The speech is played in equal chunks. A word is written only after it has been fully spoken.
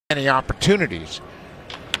Any opportunities.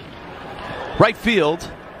 Right field.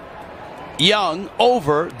 Young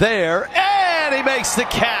over there, and he makes the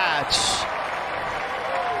catch.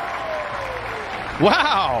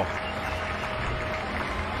 Wow.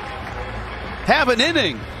 Have an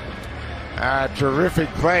inning. A terrific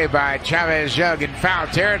play by Chavez Young in foul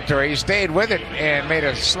territory. He stayed with it and made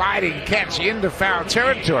a sliding catch into foul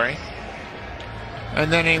territory.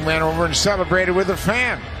 And then he went over and celebrated with a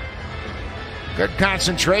fan. Good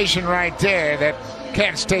concentration right there. That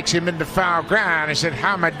catch takes him into foul ground. He said,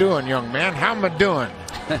 "How am I doing, young man? How am I doing?"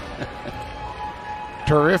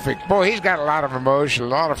 Terrific. Boy, he's got a lot of emotion, a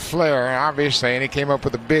lot of flair, obviously, and he came up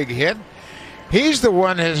with a big hit. He's the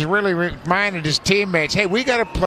one that has really reminded his teammates, hey, we got to play.